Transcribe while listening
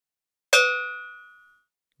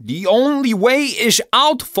The only way is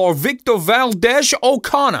out for Victor Valdes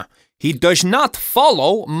O'Connor. He does not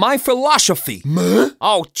follow my philosophy.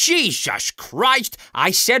 Oh, Jesus Christ, I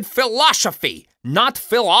said philosophy, not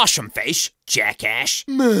philosophies, jackass.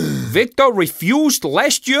 Victor refused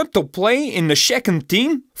last year to play in the second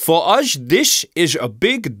team. For us, this is a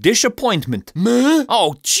big disappointment.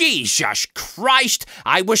 Oh, Jesus Christ,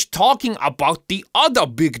 I was talking about the other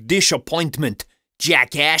big disappointment,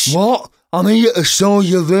 jackass. What? I'm here to show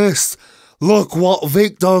you this. Look what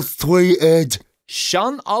Victor's tweeted.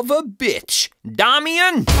 Son of a bitch.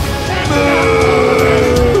 Darmian?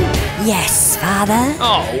 Yes, Father?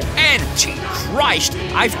 Oh, Antichrist.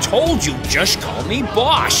 I've told you, just call me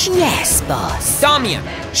boss. Yes, boss. Darmian,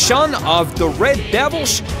 son of the Red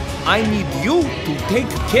Devils, I need you to take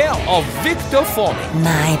care of Victor for me.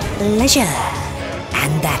 My pleasure.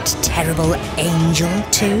 And that terrible angel,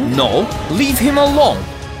 too? No, leave him alone.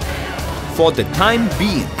 For the time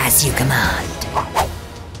being. As you command.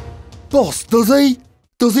 Boss, does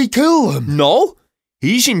he kill him? No,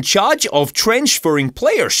 he's in charge of transferring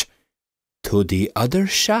players to the other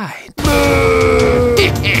side.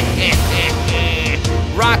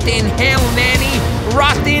 Rot in hell, Nanny!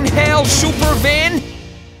 Rot in hell, Supervan!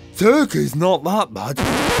 Turkey's not that bad.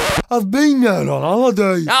 I've been there on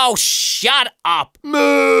holiday. Oh, shut up!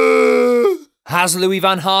 Has Louis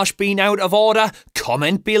Van Harsh been out of order?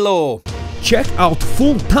 Comment below. Check out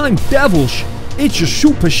Full Time Devils. It's a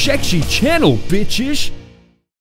super sexy channel, bitches.